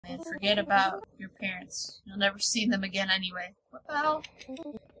and forget about your parents. You'll never see them again anyway. What the hell?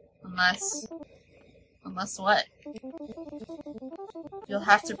 Unless what? You'll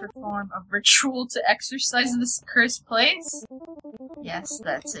have to perform a ritual to exorcise this cursed place? Yes,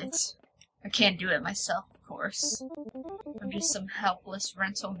 that's it. I can't do it myself, of course. I'm just some helpless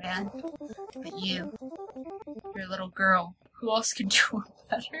rental man. But you're a little girl. Who else can do it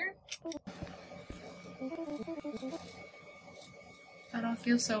better? I don't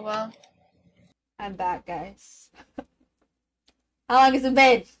feel so well. I'm back, guys. How long has it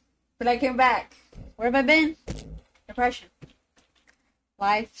been? But I came back. Where have I been? Depression.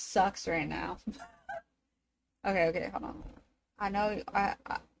 Life sucks right now. Okay, hold on. I know I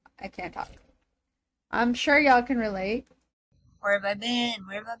can't talk. I'm sure y'all can relate. Where have I been?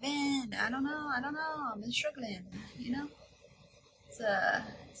 Where have I been? I don't know. I've been struggling, you know?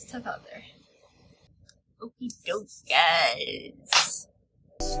 It's tough out there. Okie doke, guys.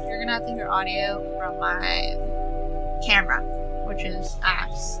 You're gonna have to hear audio from my camera, which is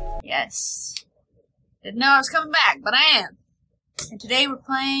ass. Yes. Didn't know I was coming back, but I am. And today we're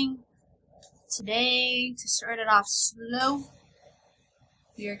playing. Today, to start it off slow,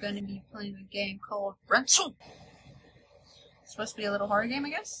 we are going to be playing a game called Rental. It's supposed to be a little horror game, I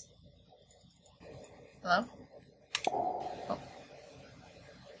guess. Hello? Oh.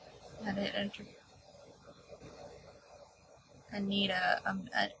 I had to hit enter. I need a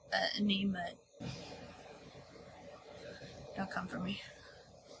name that don't come for me.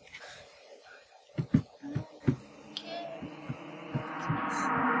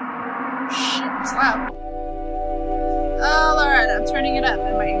 Shit, it's loud. Oh, alright, I'm turning it up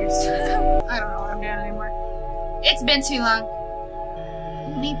in my ears. I don't know what I'm doing anymore. It's been too long.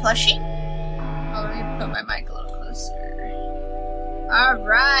 Me plushie? Oh, let me put my mic a little closer.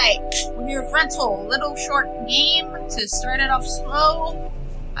 Alright, we're Rental. Little short game to start it off slow.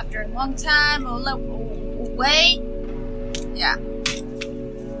 After a long time away. Yeah.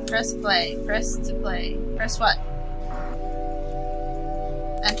 Press play. Press to play. Press what?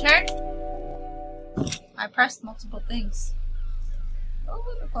 Enter? I pressed multiple things. Oh,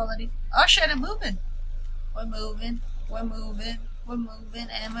 look at quality. Oh shit, I'm moving. We're moving,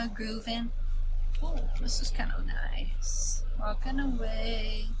 and we're grooving. Oh, this is kind of nice. Walking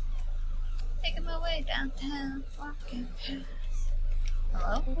away. Taking my way downtown. Walking past.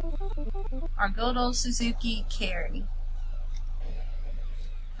 Hello? Our good old Suzuki Carry.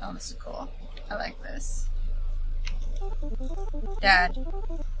 Oh, this is cool. I like this. Dad,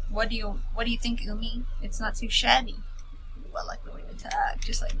 what do you think, Umi? It's not too shabby. Ooh, I like the way you talk,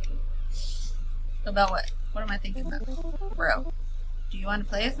 just like me. About what? What am I thinking about? Bro, do you want to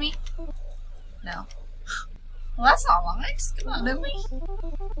play with me? No. Well, that's not nice. Come on, Umi.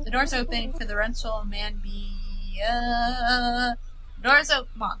 The door's open. Could the rental man be, door's open.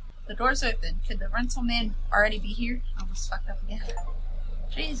 Come on. The door's open. Could the rental man already be here? I almost fucked up again.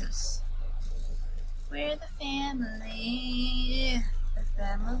 Jesus. We're the family. The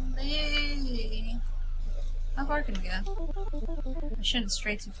family. How far can we go? I shouldn't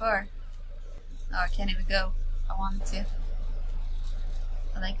stray too far. Oh, I can't even go. I wanted to.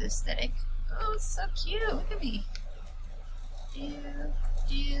 I like the aesthetic. Oh, it's so cute. Look at me.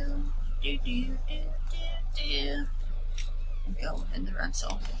 And go in the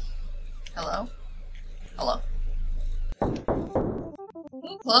rental. Hello? Hello?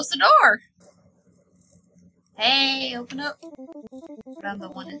 Ooh, close the door! Hey, open up! But I'm the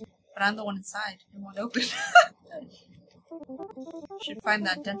one inside. It won't open. Should find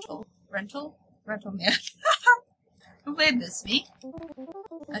that rental man. Who made this? Me?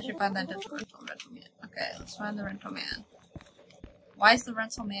 I should find that rental man. Okay, let's find the rental man. Why is the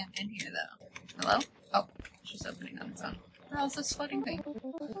rental man in here though? Hello? Oh, it's just opening on its own. What the hell is this floating thing?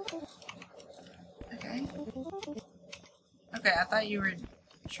 Okay. Okay, I thought you were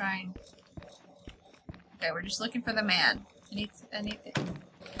trying. Okay, we're just looking for the man. Anything.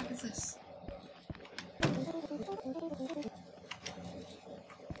 What is this?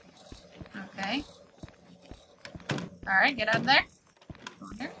 Okay. Alright, get out of there. Go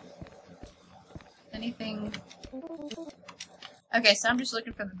in here. Anything. Okay, so I'm just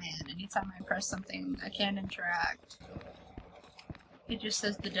looking for the man. Anytime I press something, I can't interact. It just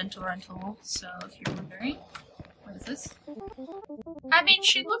says the dental rental, so if you're wondering. What is this? I mean,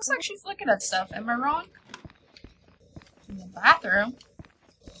 she looks like she's looking at stuff. Am I wrong? In the bathroom?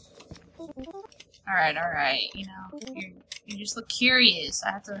 Alright. You know, you just look curious.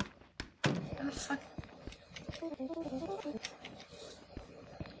 I have to... What the fuck?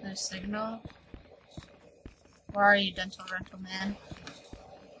 No signal? Where are you, dental rental man?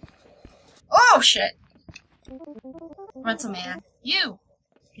 Oh, shit! Rental man. You!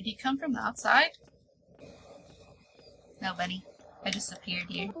 Did he come from the outside? No, Bunny. I just appeared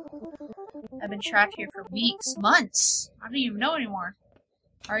here. I've been trapped here for weeks, months. I don't even know anymore.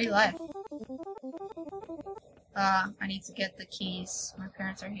 How are you alive? I need to get the keys. My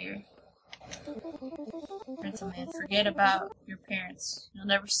parents are here. Prince man, forget about your parents. You'll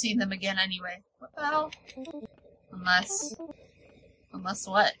never see them again anyway. What the hell? Unless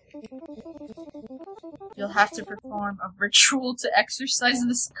what? You'll have to perform a ritual to exorcise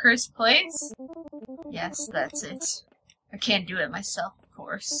this cursed place? Yes, that's it. I can't do it myself, of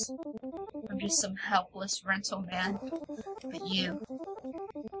course. I'm just some helpless rental man. But you're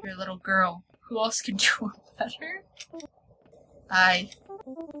a little girl. Who else can do it better?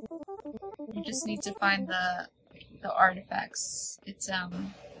 You just need to find the artifacts. It's,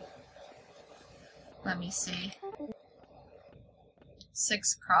 let me see.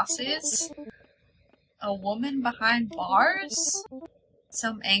 6 crosses? A woman behind bars?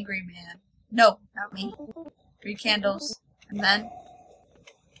 Some angry man. No, not me. 3 candles. And then...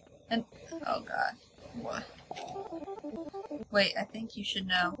 oh god. What? Wait, I think you should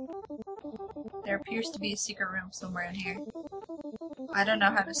know. There appears to be a secret room somewhere in here. I don't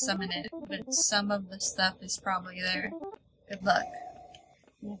know how to summon it, but some of the stuff is probably there. Good luck.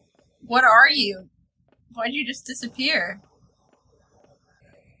 What are you? Why'd you just disappear?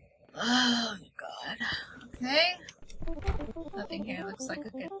 Oh god. Okay. Nothing here looks like a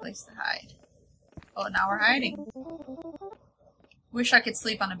good place to hide. Oh, now we're hiding. Wish I could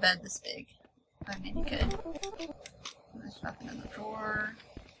sleep on a bed this big. I mean, you could. There's nothing in the drawer.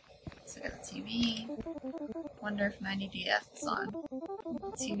 So I got the TV. Wonder if 90DF is on.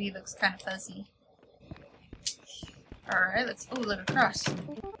 The TV looks kind of fuzzy. Alright, let's... oh, look across.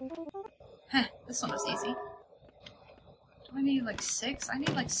 Huh, this one was easy. Do I need like 6? I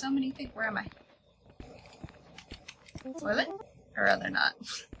need like so many things. Where am I? Toilet? Or rather not.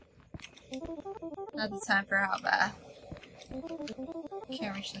 Not the time for a hot bath.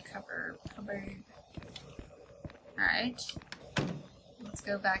 Can't reach the cupboard. Alright. Let's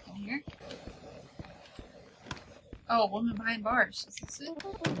go back in here. Oh, woman behind bars. Is this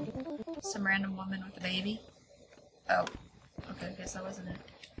it? Some random woman with a baby. Oh. Okay, I guess that wasn't it.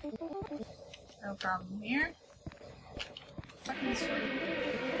 No problem here. Fucking sweaty.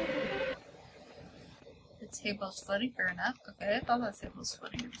 The table's floating, fair enough. Okay, I thought that table was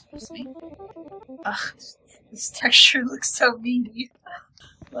floating. It was supposed to be. Ugh, this texture looks so meaty.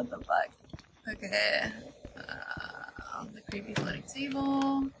 What the fuck? Okay. The creepy floating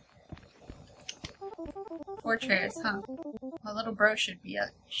table. 4 chairs, huh? My little bro should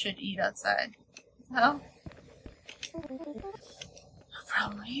eat outside. What the hell? No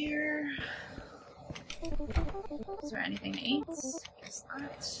problem here. Is there anything to eat? Guess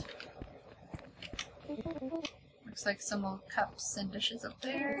not. Looks like some old cups and dishes up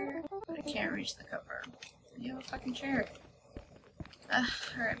there, but I can't reach the cover. You have a fucking chair.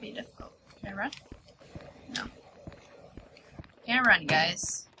 Alright, be difficult. Can I run? No. Can't run,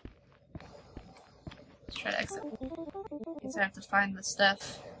 guys. Let's try to exit. Guess I have to find the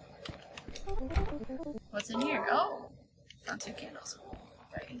stuff. What's in here? Oh! Found 2 candles.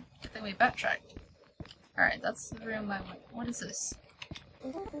 Okay. I think we backtracked. Alright, that's the room I went. What is this?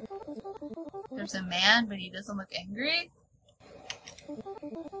 There's a man, but he doesn't look angry.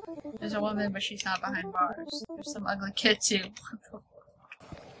 There's a woman, but she's not behind bars. There's some ugly kid, too.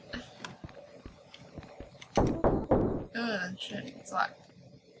 Ugh, shit, it's locked.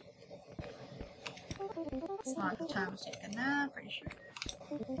 It's not the time to take a nap, pretty sure.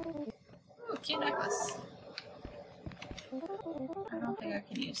 Ooh, cute necklace. I don't think I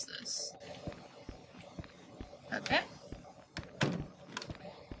can use this. Okay.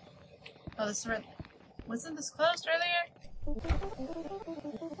 Oh, this is right. Wasn't this closed earlier?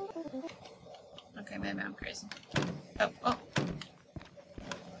 Okay, maybe I'm crazy. Oh.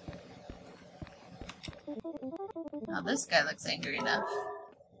 Now this guy looks angry enough.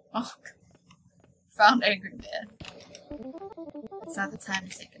 Oh, found angry man. It's not the time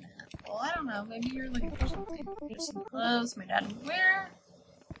to take a nap. Well, I don't know. Maybe you're looking for something. Here's some clothes my dad would wear.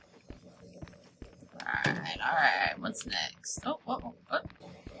 Alright. What's next? Oh.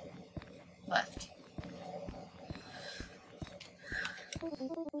 Left.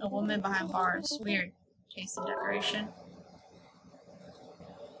 A woman behind bars. Weird. Taste and decoration.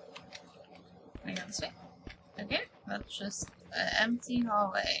 Can I go this way? Okay. That's just an empty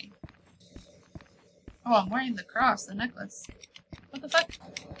hallway. Oh, I'm wearing the cross, the necklace. What the fuck?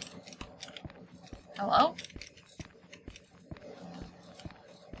 Hello?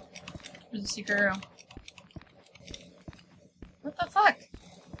 There's a secret room. What the fuck?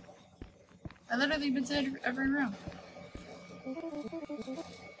 I literally been to every room.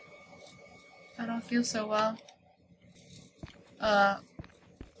 don't feel so well.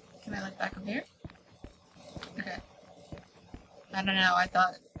 Can I look back up here? Okay. I don't know, I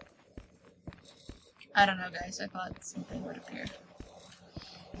don't know, guys. I thought something would appear.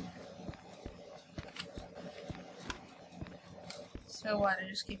 So what? I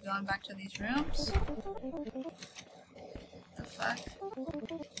just keep going back to these rooms? The fuck?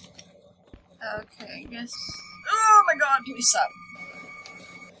 Okay, I guess. Oh my god, please stop.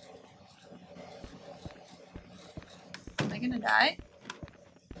 Am I gonna die?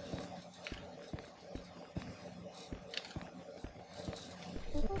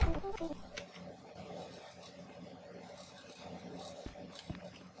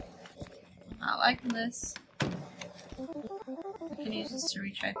 I'm not liking this. I can use this to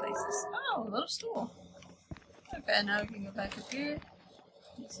retry places. Oh, a little stool. Okay, now we can go back up here.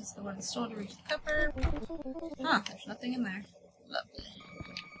 This is the wooden stool to reach the cupboard. Huh, there's nothing in there. Lovely.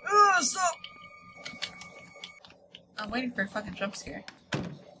 Oh, stop! I'm waiting for a fucking jump scare.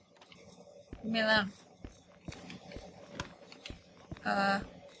 Leave me alone.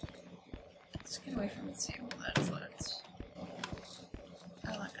 Let's get away from the table that floats.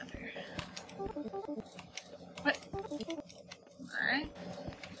 I look under. What? Alright.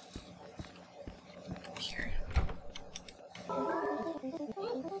 Here.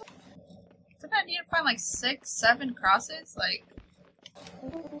 Didn't I need to find like 6, 7 crosses? Like.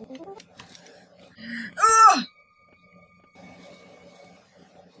 Ugh!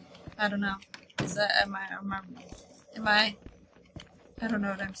 I don't know. Is that, am I, I don't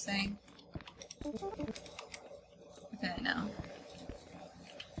know what I'm saying. Okay, no.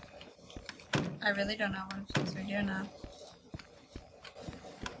 I really don't know what I'm supposed to do now.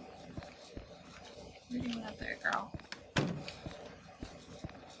 What are you doing up there, girl?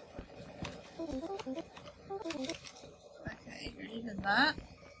 Okay, you already did that.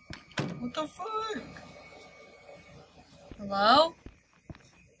 What the fuck? Hello?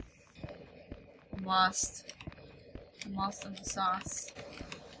 I'm lost. I'm lost in the sauce.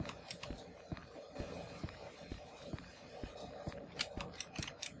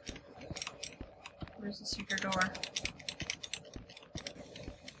 Where's the secret door?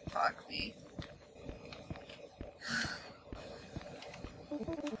 Fuck me.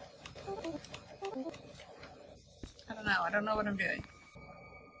 I don't know what I'm doing.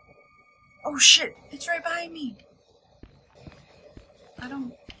 Oh shit! It's right behind me!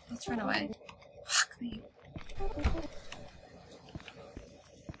 Let's run away. Fuck me.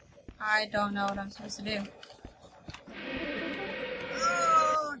 I don't know what I'm supposed to do.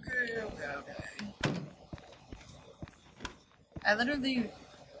 Okay.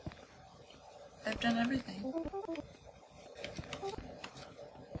 I've done everything.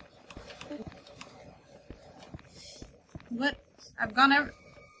 What? I've gone every.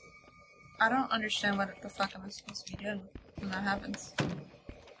 I don't understand what the fuck am I supposed to be doing when that happens.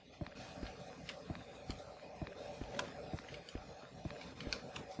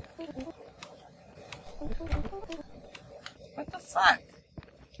 What the fuck?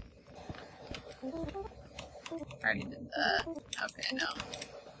 I already did that. Okay, no.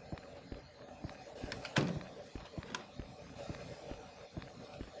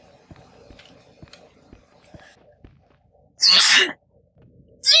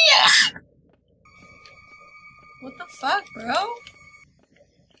 What the fuck, bro?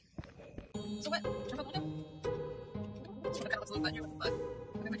 So what? Jump out the window? That's what it kind of looks like, what the fuck?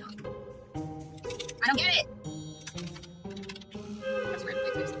 What am I doing? I don't get it! That's weird,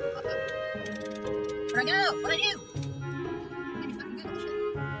 like, there's something pop up. Where'd I go? What'd I do? I need to fucking Google this shit.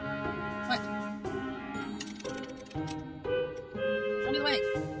 What? Show me the way.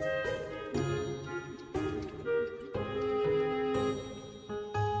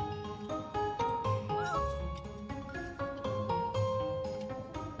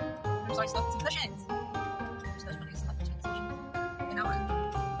 There's always stuff to cushions. There's no money stuff to cushions. Okay, now what?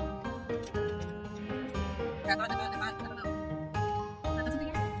 Okay, I thought, I don't know. That doesn't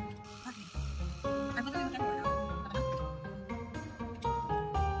make sense. Fuck me. I'm literally looking everywhere now. I don't know.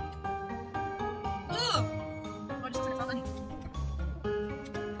 Ugh! Oh, I just took it money.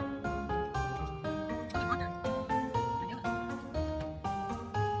 Oh, the marker. I knew it.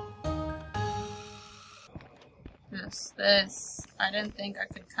 This. I didn't think I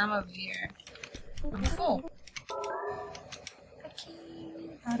could come over here. I'm full.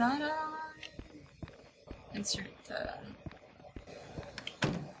 Okay. Da-da-da. Insert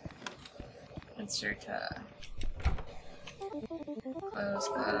close,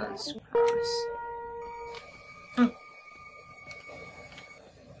 cross.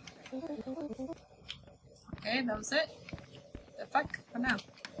 Okay, that was it. The fuck? What now?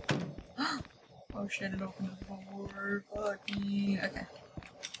 Oh shit, it opened the door. Fuck me. Okay.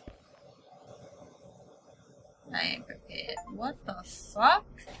 I ain't prepared. What the fuck?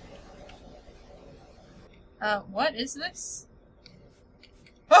 What is this?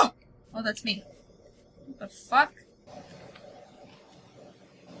 Oh! Oh, that's me. What the fuck?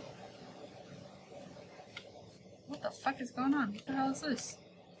 What the fuck is going on? What the hell is this?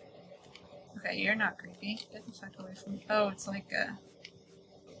 Okay, you're not creepy. Get the fuck away from me. Oh, it's like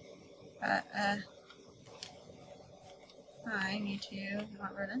I need to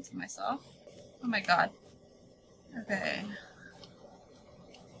not run into myself. Oh my god. Okay.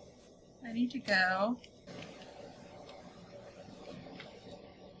 I need to go.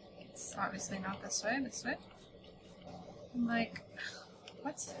 It's obviously not this way, this way. I'm like,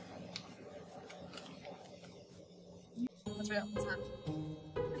 what? What's real? What's not?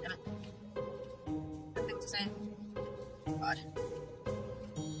 Damn it. I think it's saying. God.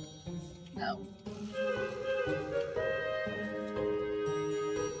 No.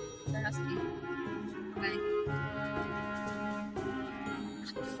 There has to be. Okay.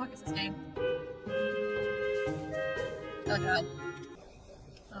 What the fuck is this game? Oh god.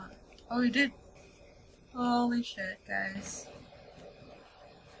 Oh, he did. Holy shit, guys.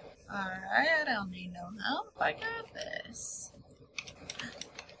 Alright, I don't need no help. I got this.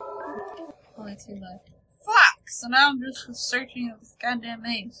 Only two left. Fuck! So now I'm just searching this goddamn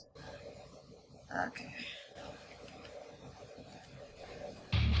maze. Okay.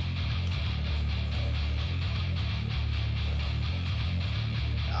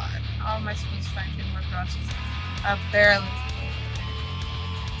 God, how am I supposed to find 2 more crosses? Barely.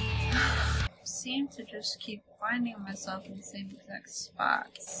 Seem to just keep finding myself in the same exact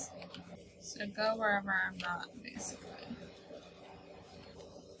spots. So go wherever I'm not, basically.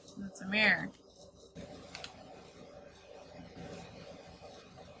 That's a mirror.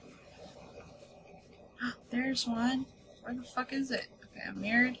 There's one. Where the fuck is it? Okay, I'm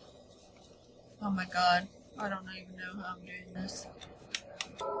mirrored. Oh my god. I don't even know how I'm doing this.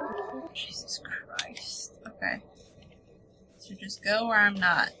 Jesus Christ. Okay. So just go where I'm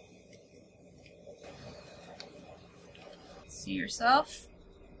not. See yourself.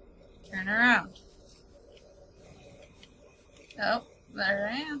 Turn around. Oh, there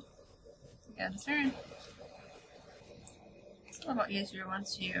I am. You gotta turn. It's a little easier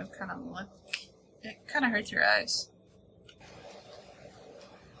once you kind of look. It kind of hurts your eyes.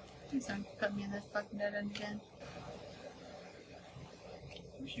 Please don't put me in this fucking dead end again. I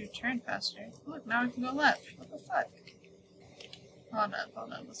wish you'd turn faster. Look, now we can go left. What the fuck? Hold up.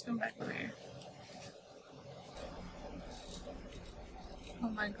 Let's go back over here. Oh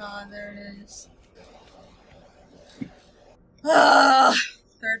my god, there it is. Ah,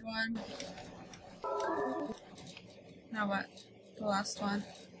 third one. Now what? The last one.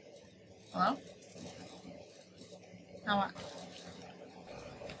 Hello? Now what?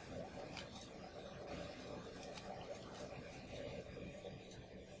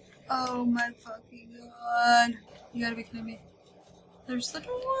 Oh my fucking god. You gotta be kidding me. There's the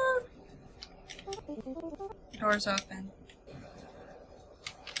door. The door's open.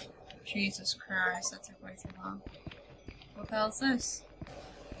 Jesus Christ, that took way too long. What the hell is this?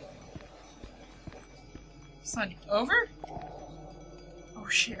 It's not over? Oh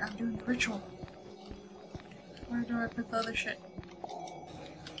shit, I'm doing the ritual. Where do I put the other shit?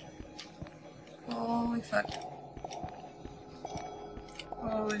 Holy fuck.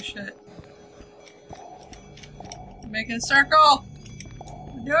 Holy shit. I'm making a circle!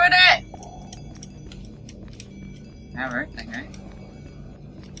 I'm doing it! I have everything, right?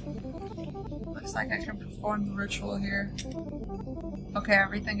 Looks like I can perform the ritual here. Okay,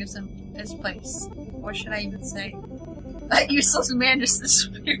 everything is in its place. What should I even say? That useless man just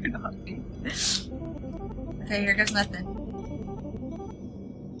disappeared on me. Okay, here goes nothing.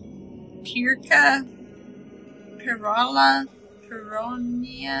 Pirka, Pirala,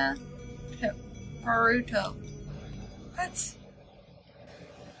 Pironia, Paruto. What?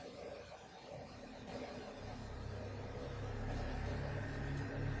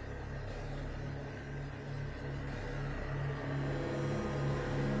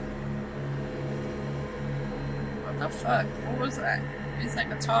 What the fuck? What was that? It's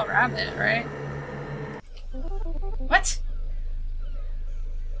like a tall rabbit, right? What?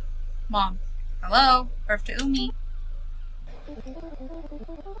 Mom. Hello? Birth to Umi.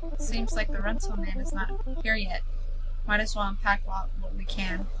 Seems like the rental man is not here yet. Might as well unpack what we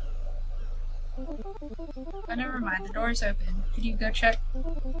can. But never mind, the door's open. Could you go check?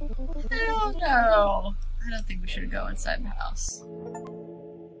 Hell no! I don't think we should go inside the house.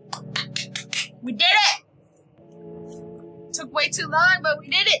 We did it! Took way too long, but we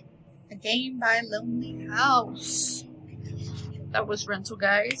did it! I Game by Lonely House. That was rental,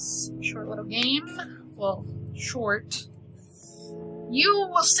 guys. Short little game. Well, short. You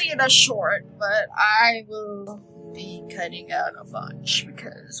will see it as short, but I will be cutting out a bunch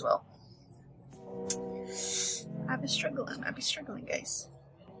because, well, I'll be struggling, guys.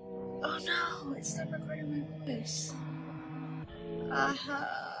 Oh no, it stopped recording my voice.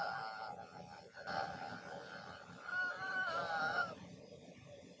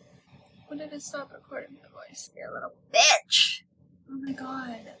 When did it stop recording my voice? You little bitch! Oh my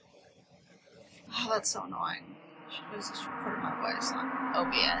god. Oh, that's so annoying. Should have just recorded my voice on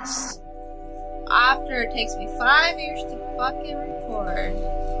OBS. After it takes me 5 years to fucking record.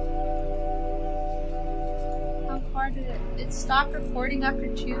 How far did it stop recording after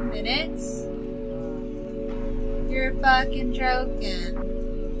 2 minutes? You're fucking joking.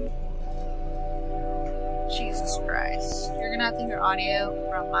 Jesus Christ. You're gonna have to hear audio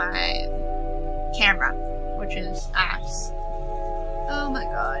from my camera, which is apps. Oh my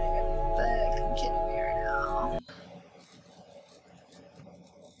god, you're gonna be fucking kidding me right now.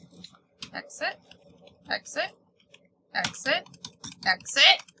 Exit. Exit. Exit.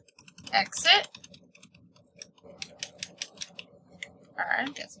 Exit. Exit. Alright,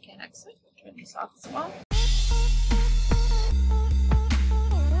 I guess I can't exit. Turn this off as well.